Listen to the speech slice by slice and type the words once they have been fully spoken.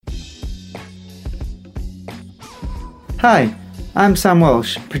Hi, I'm Sam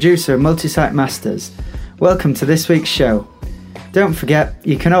Walsh, producer of Multisite Masters. Welcome to this week's show. Don't forget,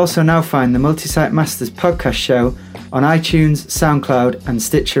 you can also now find the Multisite Masters podcast show on iTunes, SoundCloud and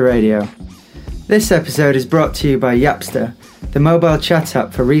Stitcher Radio. This episode is brought to you by Yapster, the mobile chat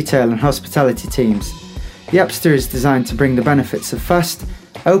app for retail and hospitality teams. Yapster is designed to bring the benefits of fast,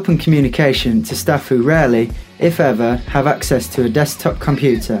 open communication to staff who rarely, if ever, have access to a desktop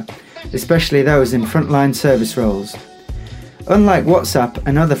computer, especially those in frontline service roles. Unlike WhatsApp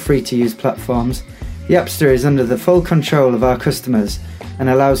and other free-to-use platforms, Yapster is under the full control of our customers and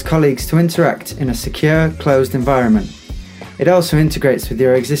allows colleagues to interact in a secure, closed environment. It also integrates with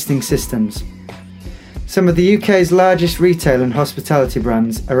your existing systems. Some of the UK's largest retail and hospitality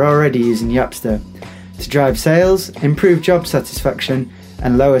brands are already using Yapster to drive sales, improve job satisfaction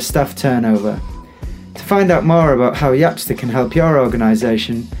and lower staff turnover. To find out more about how Yapster can help your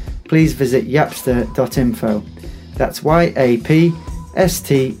organisation, please visit yapster.info. That's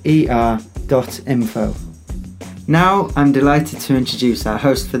YAPSTER.info. Now I'm delighted to introduce our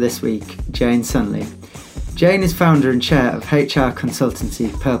host for this week, Jane Sunley. Jane is founder and chair of HR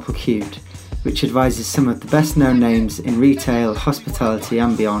consultancy Purple Cubed, which advises some of the best known names in retail, hospitality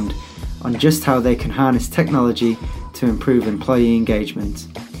and beyond on just how they can harness technology to improve employee engagement.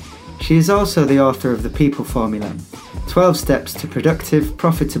 She is also the author of The People Formula, 12 Steps to Productive,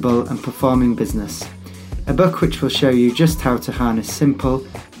 Profitable and Performing Business, a book which will show you just how to harness simple,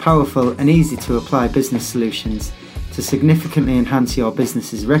 powerful and easy to apply business solutions to significantly enhance your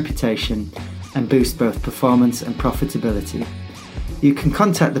business's reputation and boost both performance and profitability. You can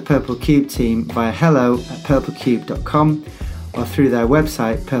contact the Purple Cube team via hello@purplecube.com or through their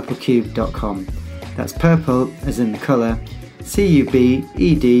website purplecube.com. That's purple as in the colour,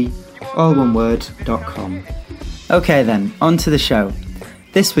 CUBED, all one word, .com. Okay then, on to the show.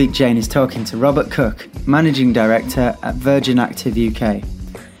 This week Jane is talking to Robert Cook, Managing Director at Virgin Active UK.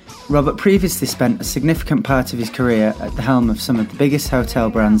 Robert previously spent a significant part of his career at the helm of some of the biggest hotel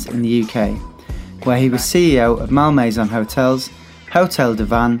brands in the UK, where he was CEO of Malmaison Hotels, Hotel de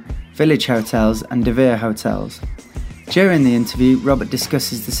Van, Village Hotels and De Vere Hotels. During the interview, Robert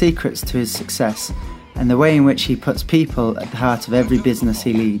discusses the secrets to his success and the way in which he puts people at the heart of every business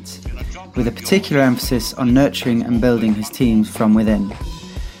he leads, with a particular emphasis on nurturing and building his teams from within.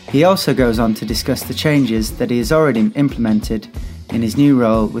 He also goes on to discuss the changes that he has already implemented in his new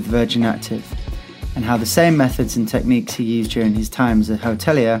role with Virgin Active, and how the same methods and techniques he used during his time as a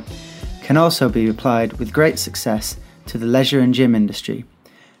hotelier can also be applied with great success to the leisure and gym industry.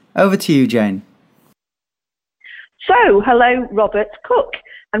 Over to you, Jane. So, hello, Robert Cook,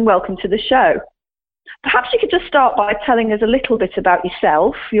 and welcome to the show. Perhaps you could just start by telling us a little bit about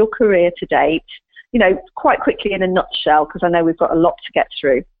yourself, your career to date, quite quickly in a nutshell, because I know we've got a lot to get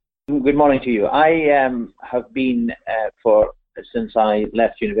through. Good morning to you. I have been since I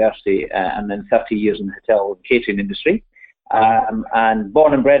left university and then 30 years in the hotel and catering industry, and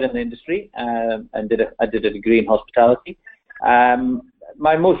born and bred in the industry, and I did a degree in hospitality.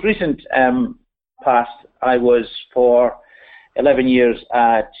 My most recent past, I was for 11 years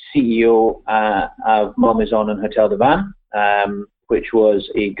CEO of Malmaison and Hotel de Van, which was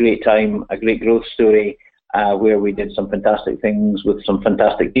a great time, a great growth story, where we did some fantastic things with some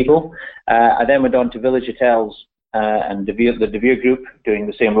fantastic people. I then went on to Village Hotels and the De Vere Group, doing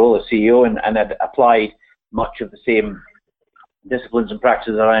the same role as CEO, and had applied much of the same disciplines and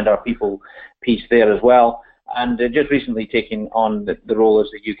practices around our people piece there as well. And just recently taking on the role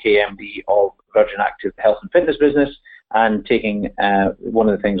as the UK MD of Virgin Active Health and Fitness business, and taking one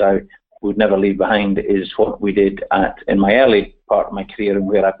of the things I would never leave behind is what we did in my early part of my career, and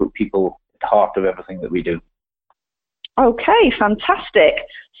where I put people at the heart of everything that we do. Okay, fantastic.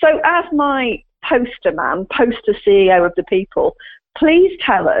 So as my poster CEO of the people, please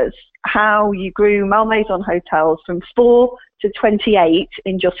tell us how you grew Malmaison Hotels from 4 to 28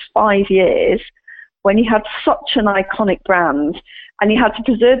 in just 5 years, when you had such an iconic brand and you had to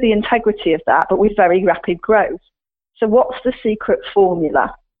preserve the integrity of that, but with very rapid growth. So what's the secret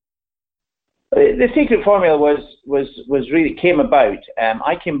formula? The secret formula was really came about.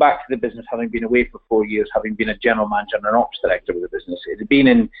 I came back to the business having been away for 4 years, having been a general manager and an ops director of the business. It had been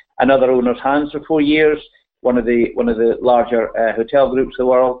in another owner's hands for 4 years, one of the larger hotel groups of the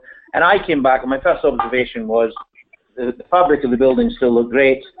world. And I came back, and my first observation was the fabric of the building still looked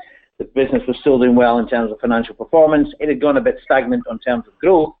great. The business was still doing well in terms of financial performance. It had gone a bit stagnant in terms of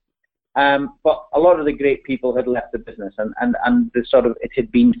growth. But a lot of the great people had left the business, and it had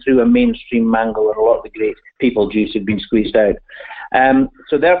been through a mainstream mangle, and a lot of the great people juice had been squeezed out.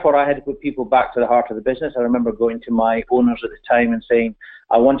 So therefore I had to put people back to the heart of the business. I remember going to my owners at the time and saying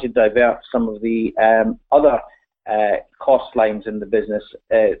I wanted to divert some of the other cost lines in the business,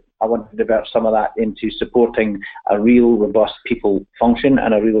 I wanted to divert some of that into supporting a real robust people function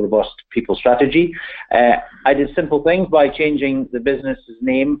and a real robust people strategy. I did simple things by changing the business's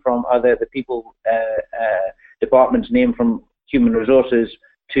name from the people department's name from human resources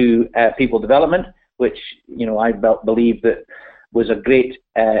to people development, which I believe that was a great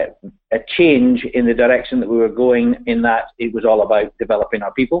a change in the direction that we were going, in that it was all about developing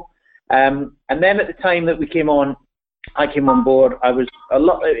our people. And then at the time that I came on board, I was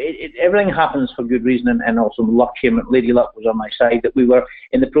everything happens for good reason, and also luck came. Lady Luck was on my side, that we were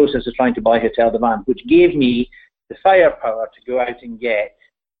in the process of trying to buy Hotel de Van, which gave me the firepower to go out and get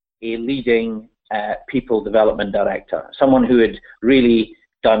a leading people development director, someone who had really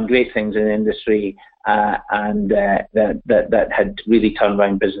done great things in the industry and that had really turned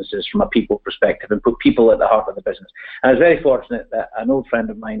around businesses from a people perspective and put people at the heart of the business. And I was very fortunate that an old friend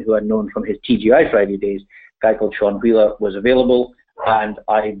of mine who I'd known from his TGI Friday days, a guy called Sean Wheeler, was available, and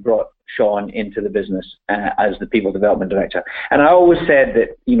I brought Sean into the business as the people development director. And I always said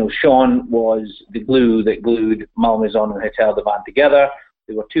that Sean was the glue that glued Malmaison and Hotel de Van together.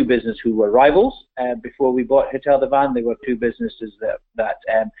 There were two businesses who were rivals before we bought Hotel de Van. They were two businesses that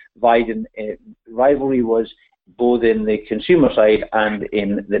vied in rivalry, was both in the consumer side and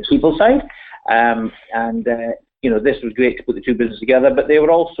in the people side. This was great to put the two businesses together, but they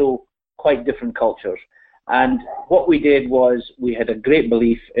were also quite different cultures. And what we did was, we had a great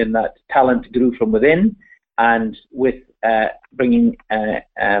belief in that talent grew from within, and with bringing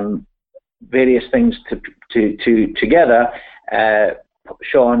various things together,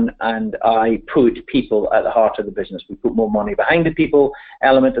 Sean and I put people at the heart of the business. We put more money behind the people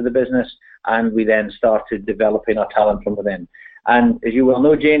element of the business, and we then started developing our talent from within. And as you well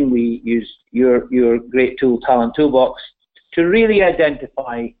know, Jane, we used your great tool, Talent Toolbox, to really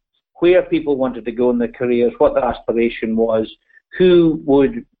identify where people wanted to go in their careers, what their aspiration was, who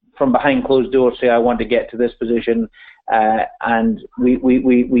would, from behind closed doors, say, I want to get to this position, and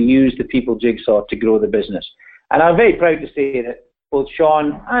we used the people jigsaw to grow the business. And I'm very proud to say that both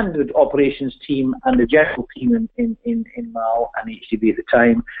Sean and the operations team and the general team in Mal and HDB at the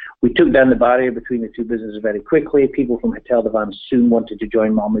time, we took down the barrier between the two businesses very quickly. People from Hotel de Van soon wanted to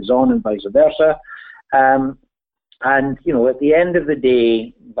join Malmaison and vice versa. And at the end of the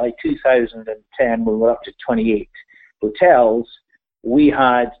day, by 2010, when we were up to 28 hotels, we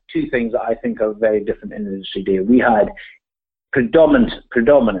had two things that I think are very different in the industry today. We had predominance.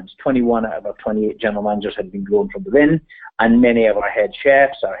 21 out of our 28 general managers had been grown from within, and many of our head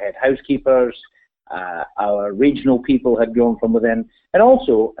chefs, our head housekeepers, our regional people had grown from within. And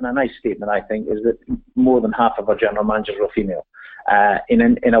also, and a nice statement I think, is that more than half of our general managers were female.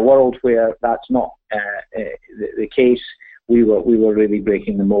 In a world where that's not the case, we were really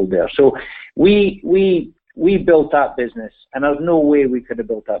breaking the mold there. So we built that business, and there's no way we could have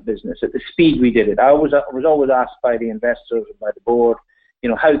built that business at the speed we did it. I was always asked by the investors and by the board,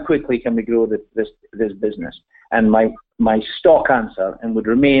 how quickly can we grow this business? And my stock answer, and would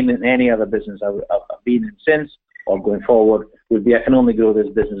remain in any other business I've been in since or going forward, would be, I can only grow this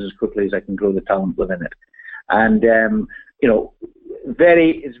business as quickly as I can grow the talent within it. And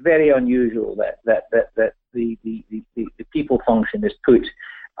it's very unusual that the people function is put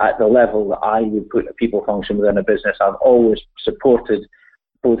at the level that I would put a people function within a business. I've always supported,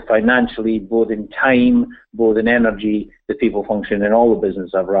 both financially, both in time, both in energy, the people function in all the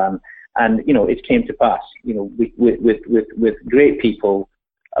business I've run. And it came to pass. With great people,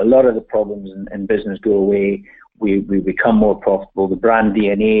 a lot of the problems in business go away. We become more profitable. The brand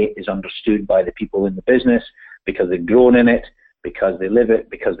DNA is understood by the people in the business because they've grown in it, because they live it,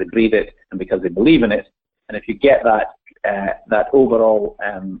 because they breathe it, and because they believe in it. And if you get that overall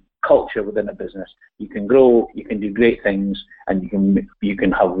culture within a business, you can grow, you can do great things, and you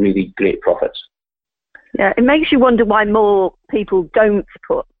can have really great profits. Yeah, it makes you wonder why more people don't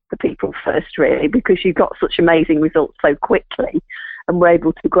put the people first, really, because you got such amazing results so quickly and were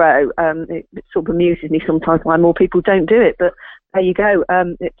able to grow. It sort of amuses me sometimes why more people don't do it, but there you go.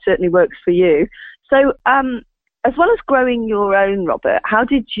 It certainly works for you. So as well as growing your own, Robert, how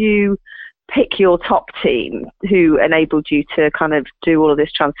did you pick your top team who enabled you to kind of do all of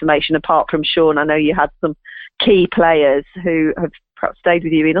this transformation? Apart from Sean, I know you had some key players who have perhaps stayed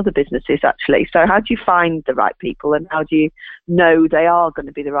with you in other businesses, actually. So how do you find the right people, and how do you know they are going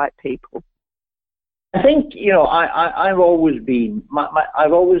to be the right people? I think, I've always been,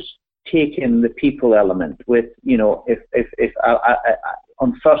 I've always taken the people element with, if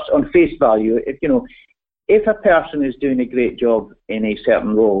on face value, if a person is doing a great job in a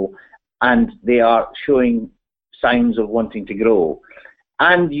certain role and they are showing signs of wanting to grow,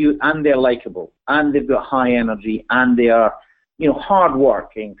 and they're likable, and they've got high energy, and they are,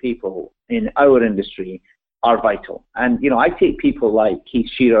 hard-working people in our industry are vital. And, I take people like Keith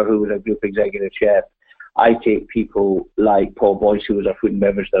Shearer, who was our group executive chef. I take people like Paul Boyce, who was our food and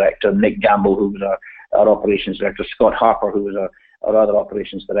beverage director, Nick Gamble, who was our operations director, Scott Harper, who was our other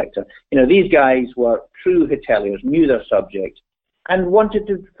operations director. These guys were true hoteliers, knew their subject, and wanted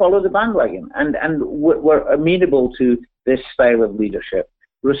to follow the bandwagon, and were amenable to this style of leadership,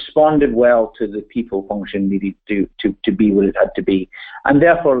 responded well to the people function needed to be what it had to be, and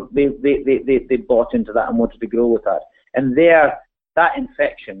therefore they bought into that and wanted to grow with that. And that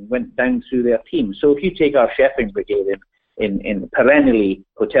infection went down through their team. So if you take our chefing brigade in perennially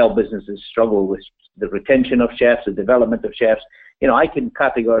hotel businesses struggle with the retention of chefs, the development of chefs. I can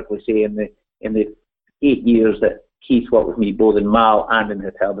categorically say in the 8 years that Keith worked with me, both in Mal and in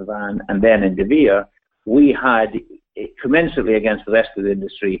Hotel de Van, and then in De Vere, we had, commensurately against the rest of the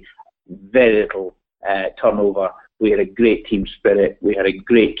industry, very little turnover. We had a great team spirit. We had a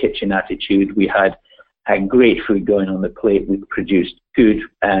great kitchen attitude. We had great food going on the plate. We produced good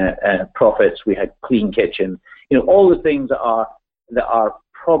profits. We had clean kitchen. All the things that are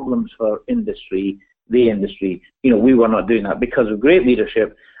problems for the industry. We were not doing that because of great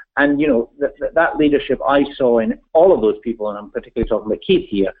leadership. And that leadership I saw in all of those people, and I'm particularly talking about Keith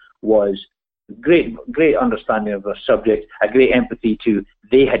here, was great understanding of the subject, a great empathy to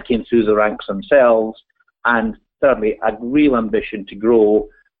they had came through the ranks themselves, and thirdly, a real ambition to grow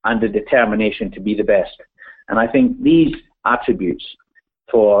and a determination to be the best. And I think these attributes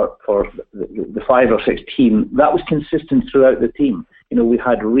for the 5 or 6 team, that was consistent throughout the team. We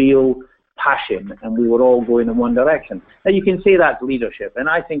had real passion, and we were all going in one direction. Now you can say that's leadership, and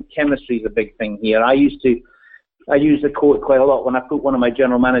I think chemistry is a big thing here. I use the quote quite a lot when I put one of my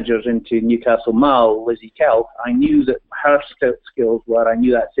general managers into Newcastle Mal, Lizzie Kell. I knew that her skills were, I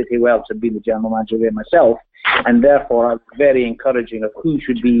knew that city well to be the general manager there myself, and therefore I was very encouraging of who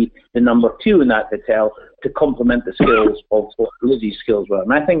should be the number 2 in that hotel to complement the skills of what Lizzie's skills were.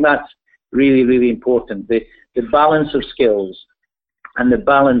 And I think that's really, really important. The balance of skills and the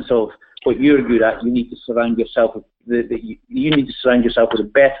balance of what you're good at. You need to surround yourself with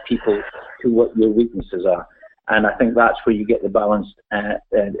the best people to what your weaknesses are. And I think that's where you get the balanced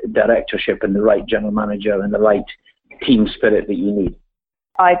directorship and the right general manager and the right team spirit that you need.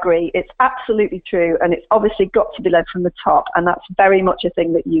 I agree. It's absolutely true, and it's obviously got to be led from the top, and that's very much a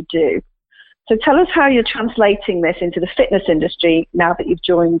thing that you do. So tell us how you're translating this into the fitness industry now that you've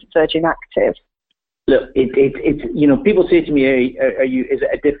joined Virgin Active. Look, it's people say to me, is it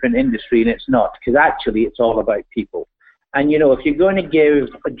a different industry? And it's not, because actually it's all about people. And if you're going to give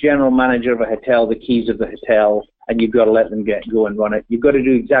a general manager of a hotel the keys of the hotel and you've got to let them go and run it, you've got to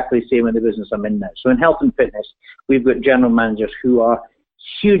do exactly the same in the business I'm in now. So in health and fitness, we've got general managers who are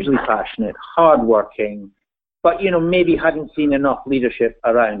hugely passionate, hardworking, but maybe hadn't seen enough leadership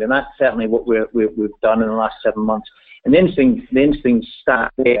around, and that's certainly what we've done in the last 7 months. And the interesting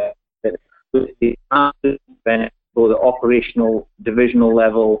stat there that with the benefit, both the operational, divisional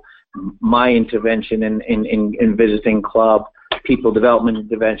level, my intervention in visiting club, people development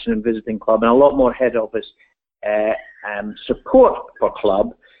intervention in visiting club, and a lot more head office support for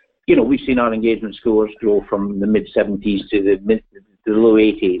club. We've seen our engagement scores grow from the mid-70s to the low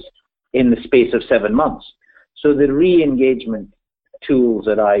 80s in the space of 7 months. So the re-engagement tools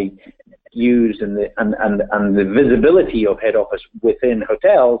that I use and the visibility of head office within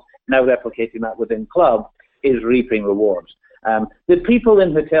hotels, now replicating that within club, is reaping rewards. The people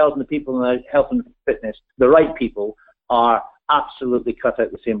in hotels and the people in health and fitness, the right people, are absolutely cut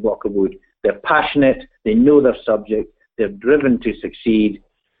out the same block of wood. They're passionate, they know their subject, they're driven to succeed,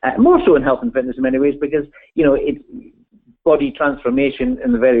 more so in health and fitness in many ways, because it's body transformation,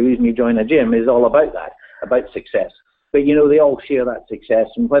 and the very reason you join a gym is all about that, about success. But they all share that success,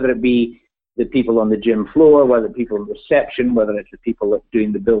 and whether it be the people on the gym floor, whether people in reception, whether it's the people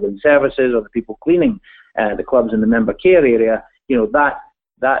doing the building services or the people cleaning the clubs in the member care area,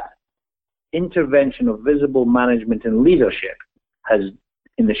 that intervention of visible management and leadership has,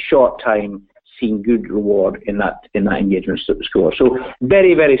 in the short time, seen good reward in that engagement score. So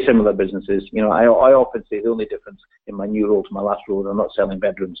very, very similar businesses. I often say the only difference in my new role to my last role, I'm not selling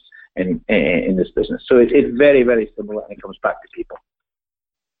bedrooms in this business. So it's very, very similar, and it comes back to people.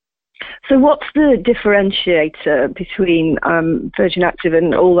 So what's the differentiator between Virgin Active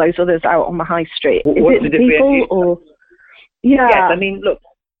and all those others out on the high street? Is it the people or? Yeah.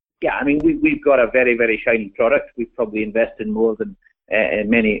 Yes, we've got a very, very shiny product. We've probably invested more than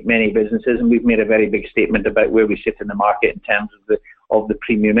many businesses, and we've made a very big statement about where we sit in the market in terms of the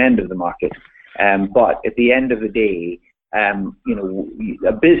premium end of the market. But at the end of the day,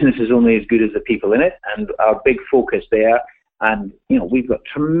 a business is only as good as the people in it, and our big focus there. And, we've got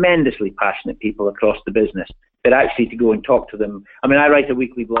tremendously passionate people across the business that actually to go and talk to them. I mean, I write a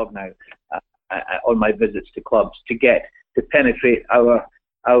weekly blog now on my visits to clubs to penetrate our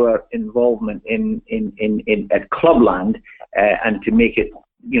involvement in at Clubland and to make it,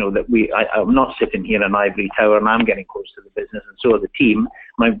 that I'm not sitting here in an ivory tower, and I'm getting close to the business, and so are the team.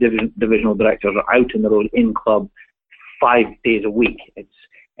 My divisional directors are out in the road in club 5 days a week.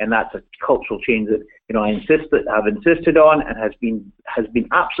 And that's a cultural change that I've insisted on, and has been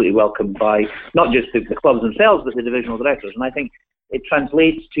absolutely welcomed by not just the clubs themselves, but the divisional directors. And I think it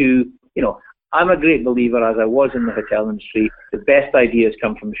translates to, I'm a great believer, as I was in the hotel industry, the best ideas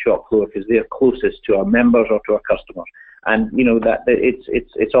come from the shop floor because they're closest to our members or to our customers. And that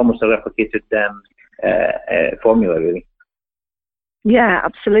it's almost a replicated formula, really. Yeah,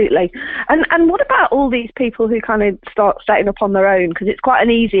 absolutely. And what about all these people who kind of start setting up on their own? Because it's quite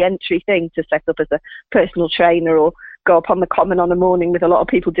an easy entry thing to set up as a personal trainer or go up on the common on a morning with a lot of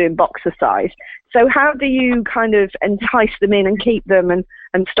people doing boxercise. So how do you kind of entice them in and keep them and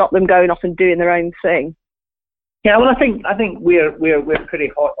stop them going off and doing their own thing? Yeah, well, I think we're pretty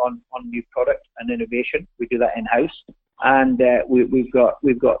hot on new product and innovation. We do that in house, and we've got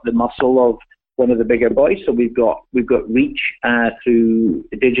the muscle of one of the bigger boys. So we've got reach through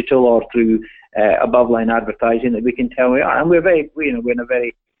digital or through above line advertising that we can tell we are, and we're in a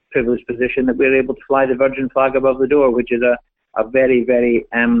very privileged position that we're able to fly the Virgin flag above the door, which is a very, very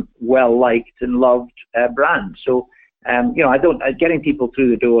well liked and loved brand. So getting people through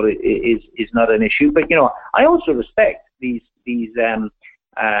the door is not an issue. But I also respect these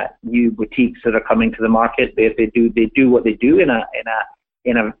new boutiques that are coming to the market. They do what they do in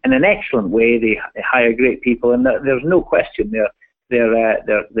an excellent way. They hire great people, and there's no question they're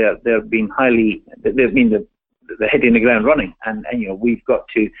hitting the ground running, and we've got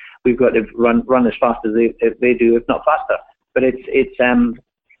to run as fast as they do, if not faster. But it's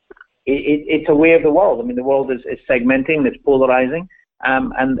a way of the world. I mean, the world is segmenting, it's polarizing,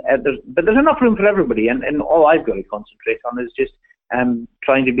 but there's enough room for everybody, and all I've got to concentrate on is just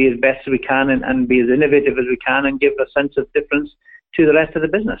trying to be as best as we can and be as innovative as we can and give a sense of difference to the rest of the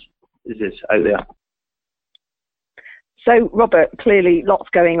business is out there. So, Robert, clearly lots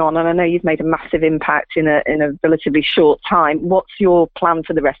going on, and I know you've made a massive impact in a relatively short time. What's your plan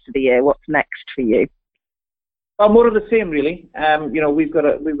for the rest of the year? What's next for you? Well, more of the same, really. We've got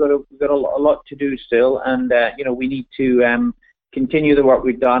a lot to do still, and we need to continue the work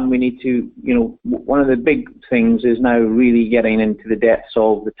we've done. We need to, one of the big things is now really getting into the depths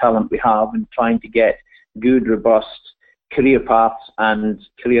of the talent we have and trying to get good, robust career paths and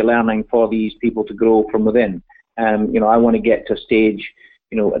career learning for these people to grow from within. I want to get to a stage,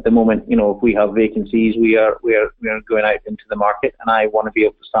 at the moment, if we have vacancies, we are going out into the market, and I want to be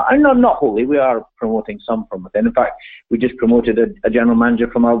able to start. And not wholly, we are promoting some from within. In fact, we just promoted a general manager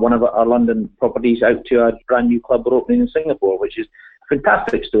from one of our London properties out to a brand new club we're opening in Singapore, which is a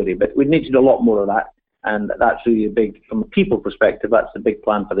fantastic story. But we need to do a lot more of that, and that's really big from a people perspective. That's the big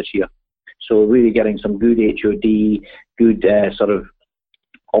plan for this year. So really getting some good HOD, good sort of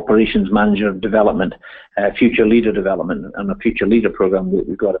operations manager development, future leader development, and a future leader program that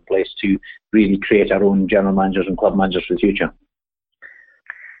we've got in place to really create our own general managers and club managers for the future.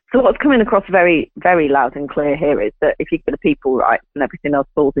 So what's coming across very, very loud and clear here is that if you get the people right, and everything else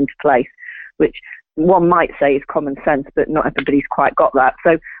falls into place, which one might say is common sense, but not everybody's quite got that.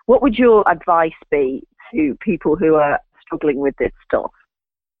 So what would your advice be to people who are struggling with this stuff?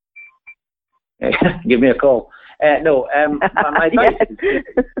 Give me a call. My advice is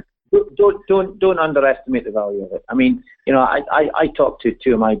don't underestimate the value of it. I mean, I talked to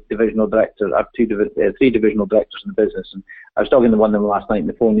two of my divisional directors. I have three divisional directors in the business, and I was talking to one of them last night on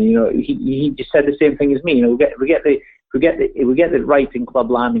the phone. And, he just said the same thing as me. We get the right in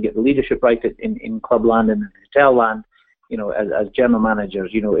Clubland and get the leadership right in Clubland and in hotel land. As general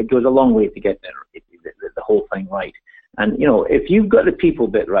managers, it goes a long way to get the whole thing right. And if you've got the people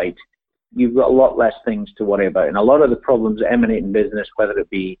bit right, you've got a lot less things to worry about. And a lot of the problems that emanate in business, whether it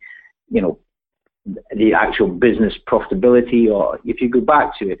be, the actual business profitability, or if you go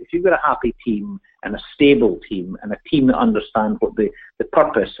back to it, if you've got a happy team and a stable team and a team that understands what the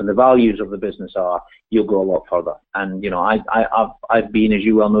purpose and the values of the business are, you'll go a lot further. And, I've been, as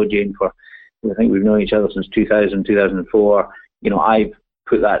you well know, Jane, I think we've known each other since 2000, 2004. I've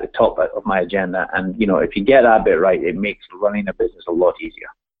put that at the top of my agenda. And, if you get that bit right, it makes running a business a lot easier.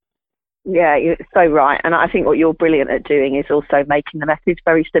 Yeah, you're so right. And I think what you're brilliant at doing is also making the message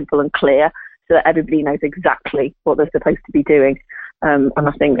very simple and clear so that everybody knows exactly what they're supposed to be doing. And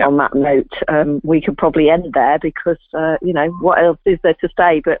I think on that note, we could probably end there because, what else is there to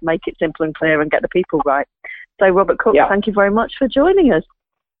say but make it simple and clear and get the people right. So, Robert Cook, Thank you very much for joining us.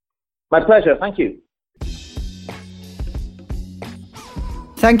 My pleasure. Thank you.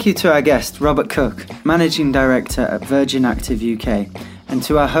 Thank you to our guest, Robert Cook, Managing Director at Virgin Active UK, and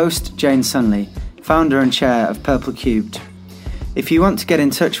to our host, Jane Sunley, Founder and Chair of Purple Cubed. If you want to get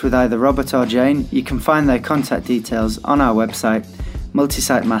in touch with either Robert or Jane, you can find their contact details on our website,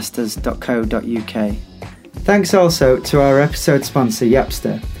 multisitemasters.co.uk. Thanks also to our episode sponsor,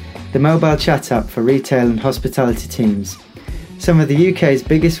 Yapster, the mobile chat app for retail and hospitality teams. Some of the UK's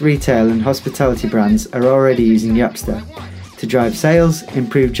biggest retail and hospitality brands are already using Yapster to drive sales,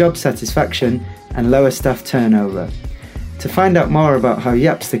 improve job satisfaction, and lower staff turnover. To find out more about how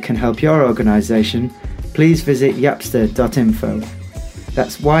Yapster can help your organisation, please visit yapster.info.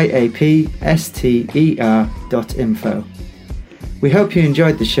 That's YAPSTER.info. We hope you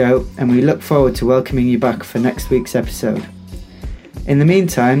enjoyed the show, and we look forward to welcoming you back for next week's episode. In the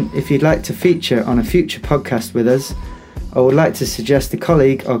meantime, if you'd like to feature on a future podcast with us, or would like to suggest a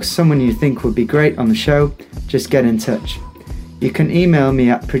colleague or someone you think would be great on the show, just get in touch. You can email me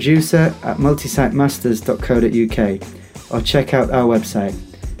at producer@multisitemasters.co.uk or check out our website.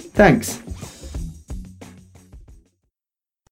 Thanks!